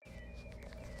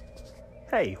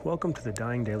Hey, welcome to the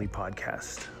Dying Daily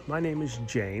Podcast. My name is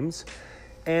James,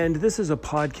 and this is a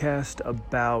podcast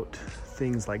about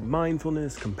things like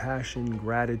mindfulness, compassion,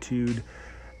 gratitude,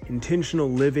 intentional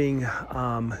living.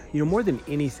 More than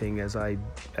anything, as I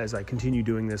continue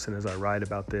doing this, and as I write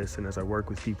about this, and as I work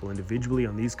with people individually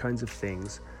on these kinds of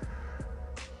things,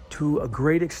 to a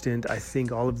great extent, I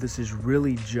think all of this is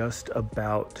really just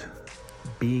about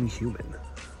being human,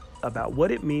 about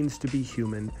what it means to be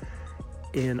human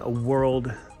in a world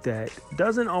that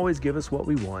doesn't always give us what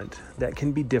we want, that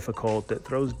can be difficult, that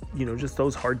throws, just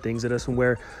those hard things at us, and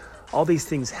where all these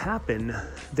things happen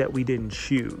that we didn't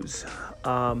choose.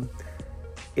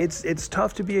 It's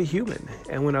tough to be a human.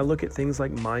 And when I look at things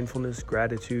like mindfulness,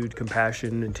 gratitude,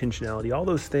 compassion, intentionality, all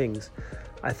those things,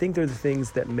 I think they're the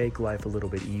things that make life a little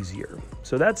bit easier.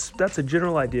 So that's a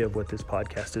general idea of what this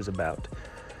podcast is about.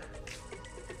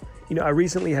 I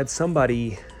recently had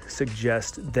somebody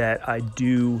suggest that I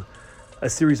do a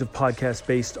series of podcasts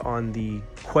based on the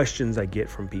questions I get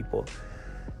from people.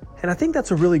 And I think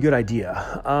that's a really good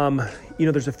idea.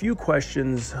 There's a few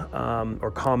questions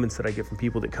or comments that I get from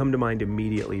people that come to mind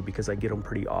immediately because I get them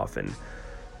pretty often.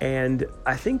 And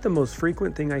I think the most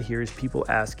frequent thing I hear is people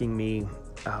asking me,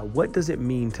 what does it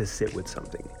mean to sit with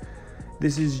something?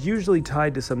 This is usually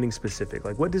tied to something specific.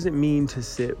 Like, what does it mean to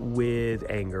sit with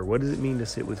anger? What does it mean to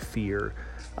sit with fear?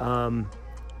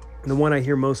 The one I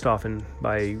hear most often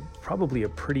by probably a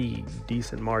pretty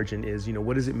decent margin is,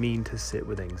 what does it mean to sit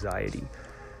with anxiety?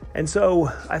 And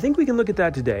so I think we can look at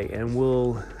that today, and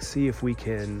we'll see if we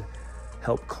can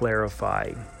help clarify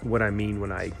what I mean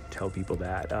when I tell people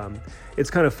that.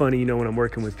 It's kind of funny, when I'm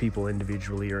working with people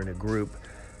individually or in a group,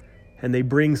 and they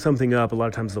bring something up, a lot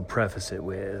of times they'll preface it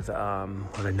with, and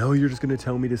I know you're just going to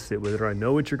tell me to sit with it, or I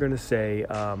know what you're going to say.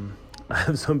 I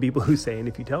have some people who say, and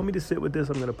if you tell me to sit with this,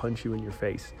 I'm going to punch you in your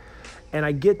face. And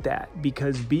I get that,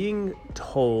 because being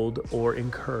told or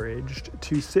encouraged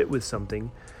to sit with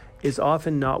something is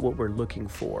often not what we're looking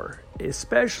for,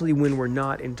 especially when we're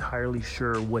not entirely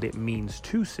sure what it means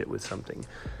to sit with something,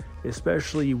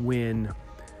 especially when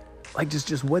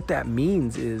just what that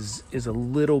means is a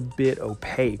little bit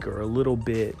opaque or a little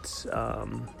bit,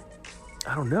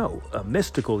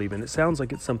 mystical even. It sounds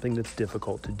like it's something that's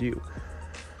difficult to do.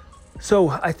 So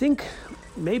I think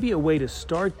maybe a way to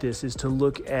start this is to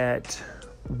look at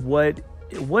what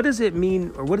does it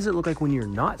mean, or what does it look like when you're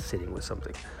not sitting with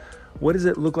something? What does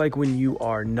it look like when you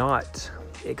are not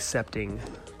accepting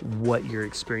what your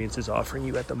experience is offering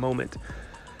you at the moment?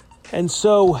 And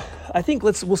so I think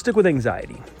we'll stick with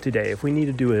anxiety today. If we need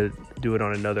to do it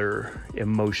on another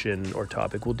emotion or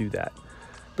topic, we'll do that.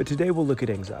 But today we'll look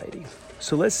at anxiety.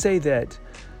 So let's say that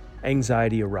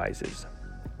anxiety arises.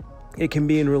 It can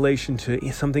be in relation to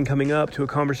something coming up, to a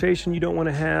conversation you don't want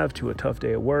to have, to a tough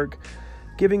day at work,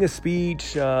 giving a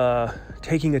speech,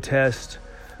 taking a test,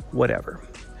 whatever.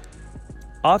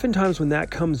 Oftentimes when that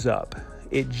comes up,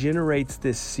 it generates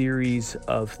this series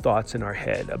of thoughts in our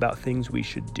head about things we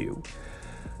should do.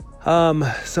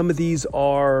 Some of these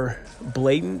are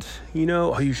blatant,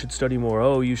 oh, you should study more.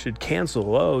 Oh, you should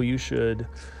cancel. Oh, you should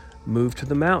move to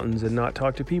the mountains and not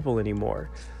talk to people anymore.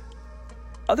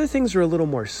 Other things are a little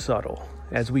more subtle,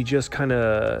 as we just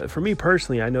for me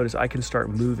personally, I notice I can start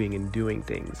moving and doing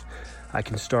things. I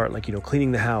can start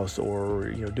cleaning the house, or,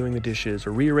 doing the dishes,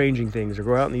 or rearranging things, or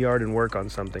go out in the yard and work on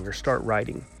something, or start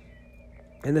writing.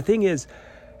 And the thing is,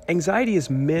 anxiety is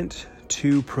meant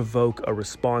to provoke a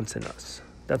response in us.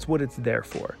 That's what it's there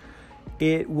for.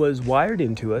 It was wired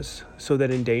into us so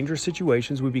that in dangerous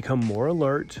situations, we become more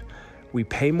alert, we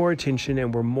pay more attention,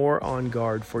 and we're more on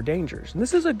guard for dangers. And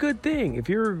this is a good thing. If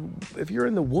you're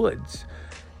in the woods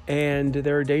and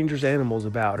there are dangerous animals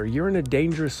about, or you're in a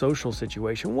dangerous social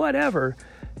situation, whatever,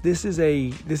 this is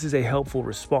a helpful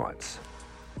response.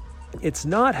 It's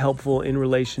not helpful in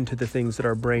relation to the things that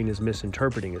our brain is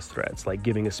misinterpreting as threats, like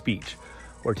giving a speech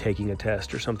or taking a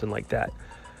test or something like that.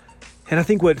 And I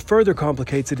think what further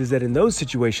complicates it is that in those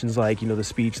situations, like, the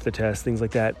speech, the test, things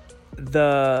like that,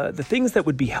 the things that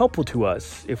would be helpful to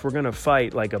us if we're going to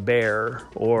fight like a bear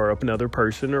or another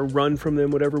person or run from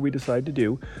them, whatever we decide to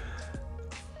do,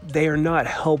 they are not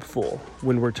helpful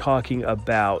when we're talking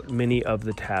about many of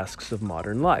the tasks of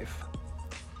modern life.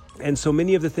 And so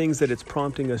many of the things that it's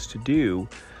prompting us to do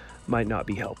might not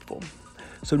be helpful.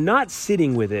 So not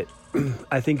sitting with it,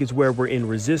 I think, is where we're in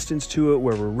resistance to it,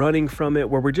 where we're running from it,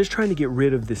 where we're just trying to get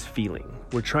rid of this feeling.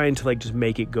 We're trying to just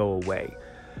make it go away.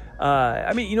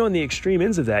 In the extreme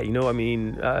ends of that,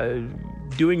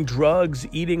 doing drugs,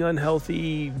 eating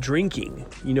unhealthy, drinking,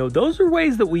 those are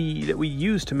ways that we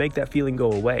use to make that feeling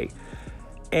go away.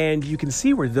 And you can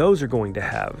see where those are going to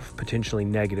have potentially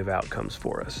negative outcomes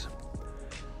for us.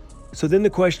 So then the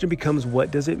question becomes,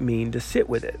 what does it mean to sit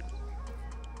with it?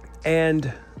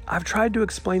 And I've tried to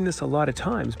explain this a lot of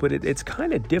times, but it's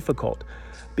kind of difficult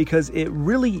because it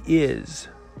really is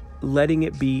letting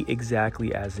it be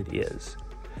exactly as it is.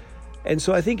 And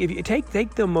so I think if you take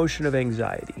the emotion of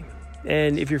anxiety,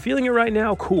 and if you're feeling it right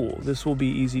now, cool, this will be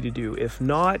easy to do. If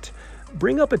not,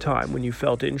 bring up a time when you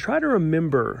felt it and try to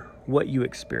remember what you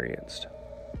experienced.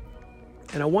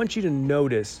 And I want you to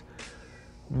notice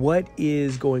what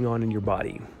is going on in your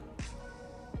body.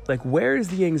 Like, where is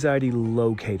the anxiety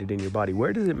located in your body?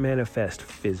 Where does it manifest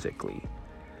physically?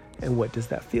 And what does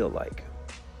that feel like?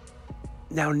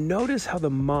 Now, notice how the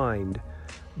mind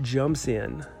jumps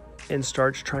in and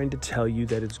starts trying to tell you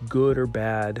that it's good or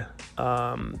bad,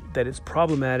 that it's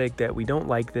problematic, that we don't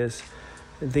like this,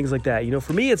 and things like that.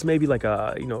 For me, it's maybe like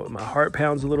my heart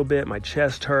pounds a little bit, my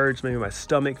chest hurts, maybe my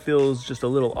stomach feels just a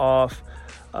little off,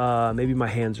 maybe my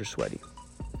hands are sweaty.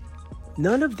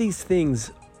 None of these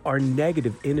things are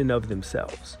negative in and of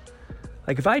themselves.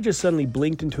 Like, if I just suddenly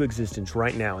blinked into existence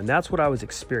right now and that's what I was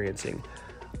experiencing,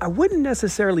 I wouldn't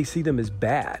necessarily see them as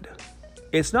bad.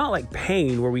 It's not like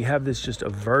pain where we have this just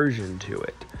aversion to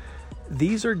it.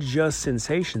 These are just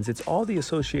sensations. It's all the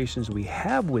associations we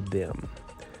have with them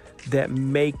that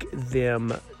make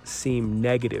them seem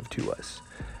negative to us.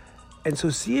 And so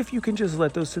see if you can just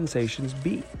let those sensations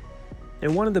be.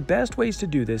 And one of the best ways to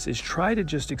do this is try to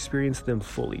just experience them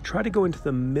fully. Try to go into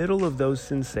the middle of those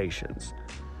sensations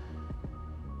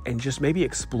and just maybe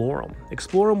explore them.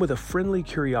 Explore them with a friendly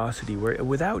curiosity,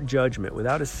 without judgment,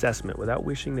 without assessment, without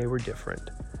wishing they were different.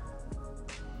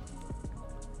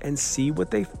 And see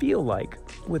what they feel like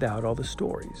without all the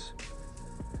stories.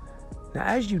 Now,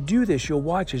 as you do this, you'll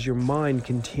watch as your mind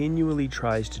continually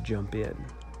tries to jump in.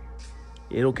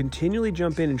 It'll continually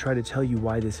jump in and try to tell you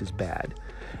why this is bad.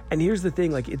 And here's the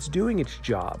thing, it's doing its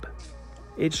job.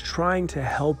 It's trying to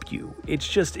help you. It's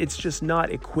just not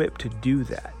equipped to do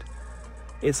that.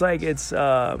 It's like it's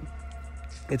an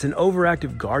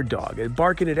overactive guard dog. It's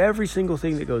barking at every single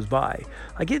thing that goes by.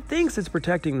 It thinks it's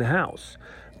protecting the house.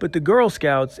 But the Girl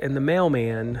Scouts and the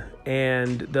mailman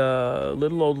and the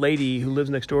little old lady who lives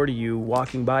next door to you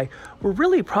walking by were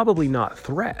really probably not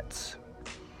threats.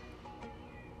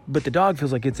 But the dog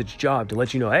feels like it's its job to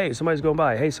let you know, hey, somebody's going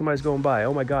by. Hey, somebody's going by.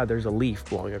 Oh my God, there's a leaf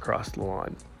blowing across the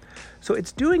lawn. So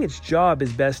it's doing its job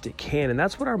as best it can. And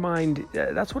that's what our mind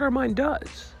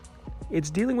does. It's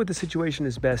dealing with the situation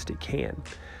as best it can.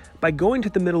 By going to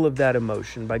the middle of that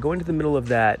emotion, by going to the middle of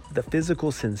the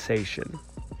physical sensation,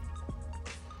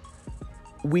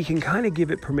 we can kind of give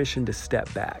it permission to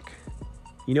step back.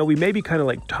 We maybe kind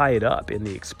of tie it up in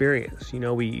the experience.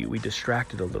 We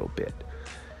distract it a little bit.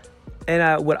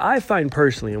 And what I find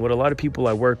personally, and what a lot of people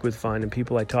I work with find and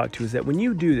people I talk to, is that when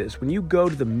you do this, when you go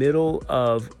to the middle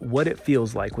of what it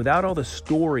feels like without all the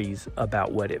stories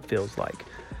about what it feels like,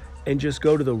 and just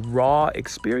go to the raw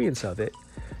experience of it,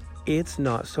 it's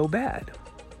not so bad.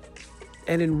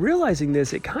 And in realizing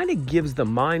this, it kind of gives the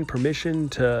mind permission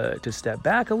to step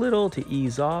back a little, to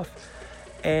ease off,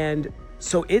 and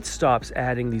so it stops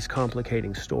adding these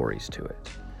complicating stories to it.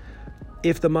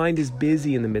 If the mind is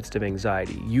busy in the midst of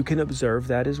anxiety, you can observe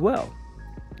that as well.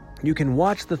 You can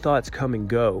watch the thoughts come and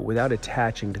go without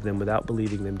attaching to them, without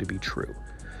believing them to be true.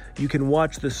 You can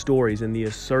watch the stories and the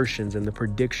assertions and the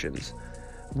predictions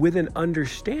with an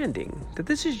understanding that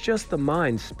this is just the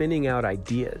mind spinning out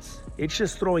ideas. It's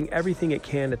just throwing everything it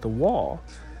can at the wall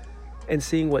and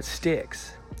seeing what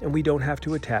sticks, and we don't have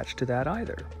to attach to that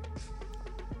either.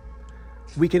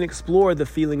 We can explore the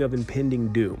feeling of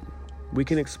impending doom. We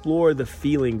can explore the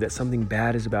feeling that something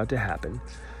bad is about to happen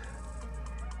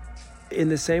in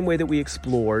the same way that we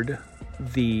explored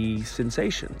the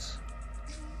sensations.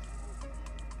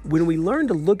 When we learn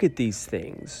to look at these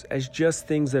things as just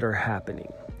things that are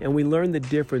happening, and we learn the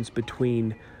difference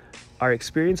between our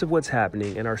experience of what's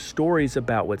happening and our stories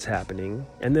about what's happening,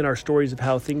 and then our stories of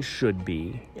how things should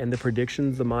be, and the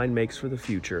predictions the mind makes for the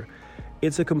future,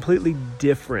 it's a completely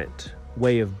different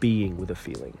way of being with a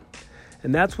feeling.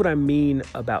 And that's what I mean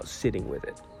about sitting with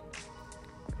it.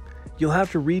 You'll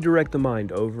have to redirect the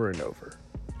mind over and over.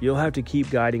 You'll have to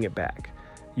keep guiding it back.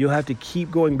 You'll have to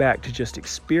keep going back to just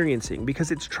experiencing,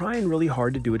 because it's trying really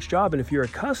hard to do its job. And if you're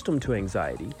accustomed to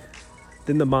anxiety,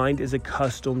 then the mind is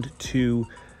accustomed to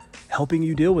helping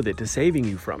you deal with it, to saving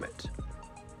you from it.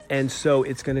 And so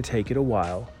it's going to take it a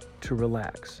while to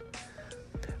relax.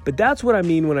 But that's what I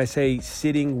mean when I say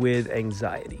sitting with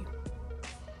anxiety,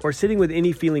 or sitting with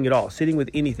any feeling at all, sitting with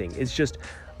anything. It's just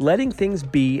letting things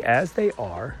be as they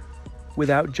are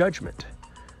without judgment.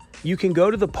 you can go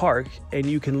to the park and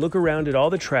you can look around at all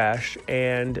the trash.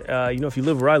 And, if you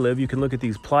live where I live, you can look at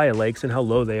these playa lakes and how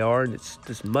low they are. And it's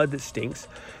this mud that stinks.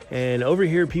 And over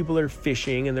here, people are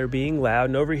fishing and they're being loud.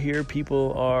 And over here,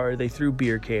 they threw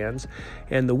beer cans.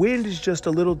 And the wind is just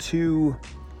a little too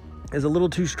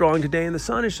strong today. And the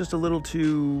sun is just a little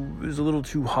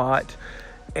too hot.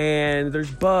 And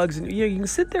there's bugs. And, you can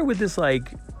sit there with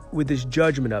this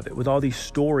judgment of it, with all these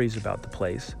stories about the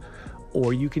place.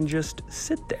 Or you can just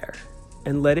sit there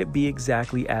and let it be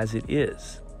exactly as it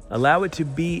is. Allow it to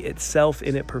be itself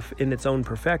in its own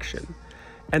perfection.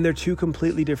 And they're two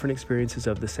completely different experiences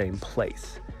of the same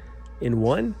place. In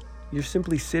one, you're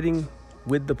simply sitting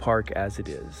with the park as it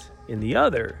is. In the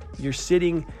other, you're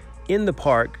sitting in the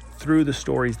park through the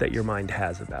stories that your mind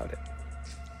has about it.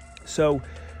 So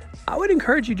I would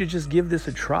encourage you to just give this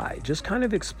a try. Just kind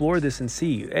of explore this and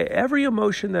see. Every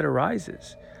emotion that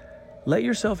arises, let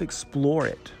yourself explore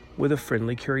it with a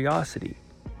friendly curiosity.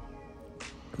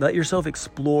 Let yourself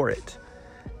explore it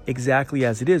exactly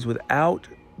as it is without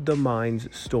the mind's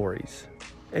stories,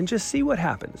 and just see what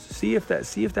happens. See if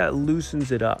that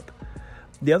loosens it up.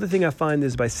 The other thing I find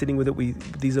is by sitting with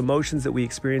it, these emotions that we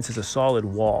experience as a solid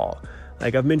wall.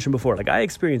 Like I've mentioned before, I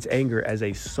experience anger as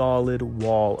a solid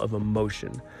wall of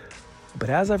emotion. But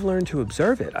as I've learned to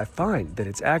observe it, I find that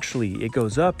it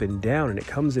goes up and down and it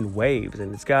comes in waves,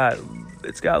 and it's got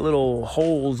little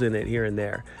holes in it here and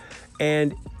there.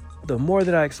 And the more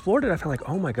that I explored it, I felt like,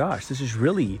 oh my gosh, this is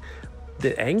really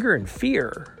the anger and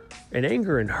fear and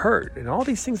anger and hurt and all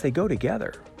these things, they go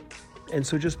together. And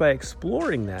so just by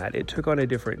exploring that, it took on a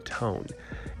different tone,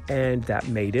 and that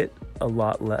made it a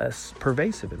lot less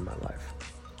pervasive in my life.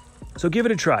 So give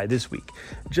it a try this week.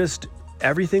 Just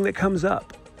everything that comes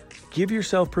up, give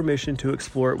yourself permission to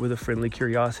explore it with a friendly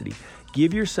curiosity.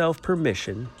 Give yourself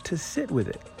permission to sit with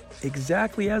it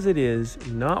exactly as it is,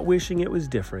 not wishing it was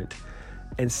different,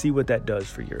 and see what that does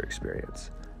for your experience.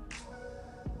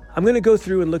 I'm going to go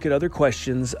through and look at other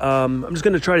questions. I'm just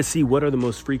going to try to see what are the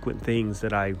most frequent things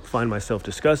that I find myself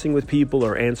discussing with people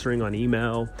or answering on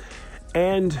email.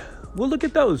 And we'll look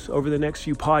at those over the next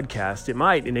few podcasts. It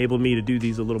might enable me to do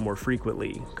these a little more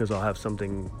frequently because I'll have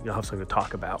something to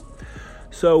talk about.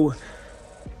 So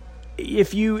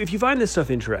if you find this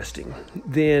stuff interesting,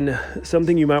 then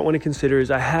something you might want to consider is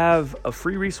I have a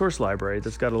free resource library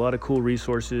that's got a lot of cool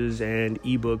resources and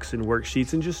ebooks and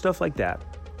worksheets and just stuff like that.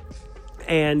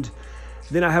 And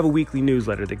then I have a weekly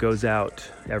newsletter that goes out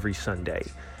every Sunday.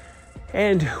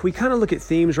 And we kind of look at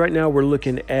themes. Right now we're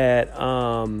looking at,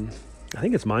 I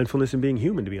think it's mindfulness and being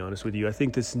human, to be honest with you. I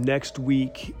think this next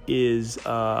week is,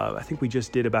 I think we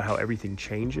just did about how everything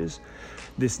changes.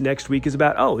 This next week is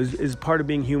about, is part of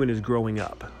being human is growing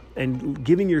up and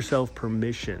giving yourself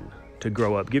permission to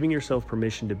grow up, giving yourself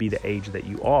permission to be the age that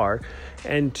you are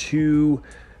and to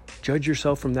judge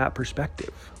yourself from that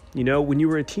perspective. When you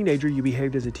were a teenager, you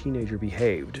behaved as a teenager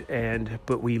behaved,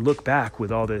 but we look back with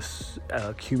all this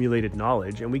accumulated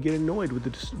knowledge, and we get annoyed with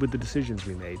the decisions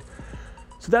we made.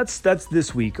 So that's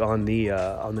this week on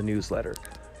the newsletter.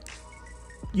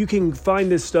 You can find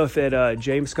this stuff at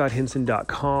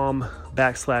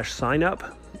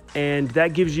jamescotthenson.com/signup, and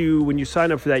that gives you, when you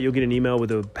sign up for that, you'll get an email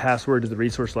with a password to the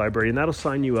resource library, and that'll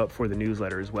sign you up for the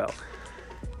newsletter as well.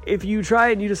 If you try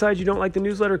it and you decide you don't like the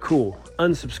newsletter, cool,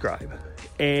 unsubscribe.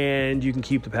 And you can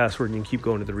keep the password and you can keep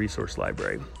going to the resource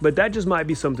library. But that just might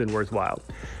be something worthwhile.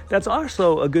 That's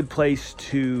also a good place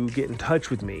to get in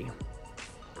touch with me.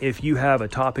 If you have a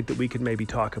topic that we could maybe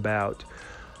talk about,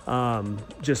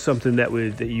 just something that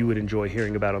you would enjoy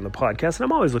hearing about on the podcast. And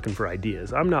I'm always looking for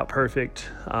ideas. I'm not perfect.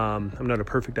 I'm not a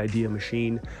perfect idea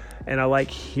machine. And I like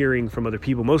hearing from other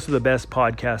people. Most of the best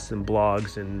podcasts and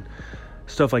blogs and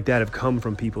stuff like that have come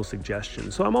from people's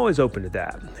suggestions. So I'm always open to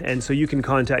that. And so you can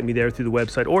contact me there through the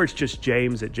website, or it's just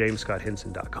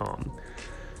james@jamescotthenson.com.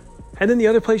 And then the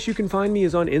other place you can find me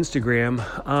is on Instagram.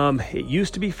 It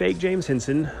used to be fake James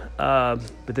Henson, but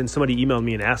then somebody emailed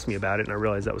me and asked me about it, and I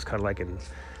realized that was kind of like an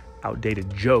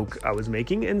outdated joke I was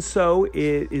making. And so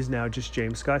it is now just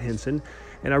James Scott Henson.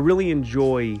 And I really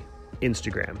enjoy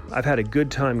Instagram. I've had a good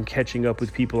time catching up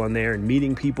with people on there and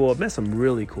meeting people. I've met some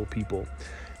really cool people.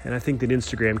 And I think that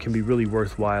Instagram can be really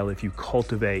worthwhile if you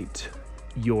cultivate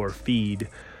your feed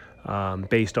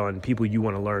based on people you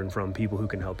want to learn from, people who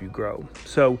can help you grow.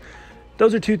 So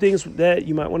those are two things that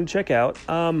you might want to check out.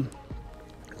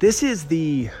 This is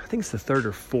I think it's the third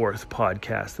or fourth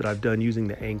podcast that I've done using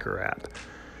the Anchor app.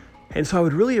 And so I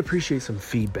would really appreciate some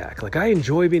feedback. I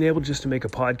enjoy being able just to make a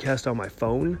podcast on my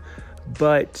phone,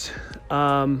 but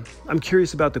I'm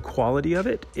curious about the quality of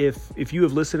it. If you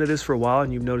have listened to this for a while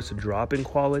and you've noticed a drop in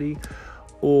quality,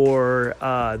 or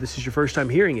this is your first time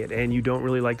hearing it and you don't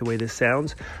really like the way this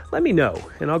sounds, let me know,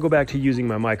 and I'll go back to using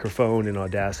my microphone and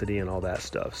Audacity and all that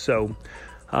stuff. So,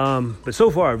 but so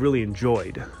far I've really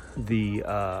enjoyed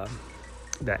that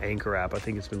Anchor app. I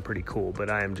think it's been pretty cool, but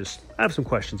I have some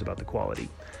questions about the quality.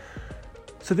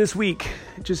 So this week,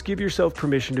 just give yourself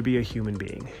permission to be a human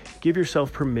being. Give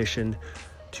yourself permission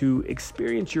to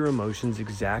experience your emotions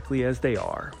exactly as they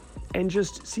are, and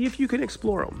just see if you can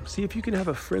explore them. See if you can have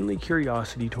a friendly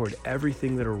curiosity toward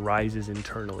everything that arises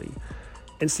internally,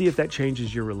 and see if that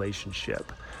changes your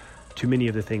relationship to many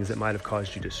of the things that might have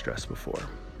caused you distress before.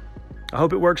 I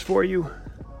hope it works for you.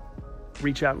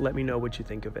 Reach out and let me know what you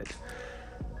think of it.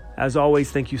 As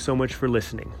always, thank you so much for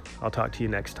listening. I'll talk to you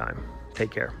next time.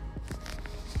 Take care.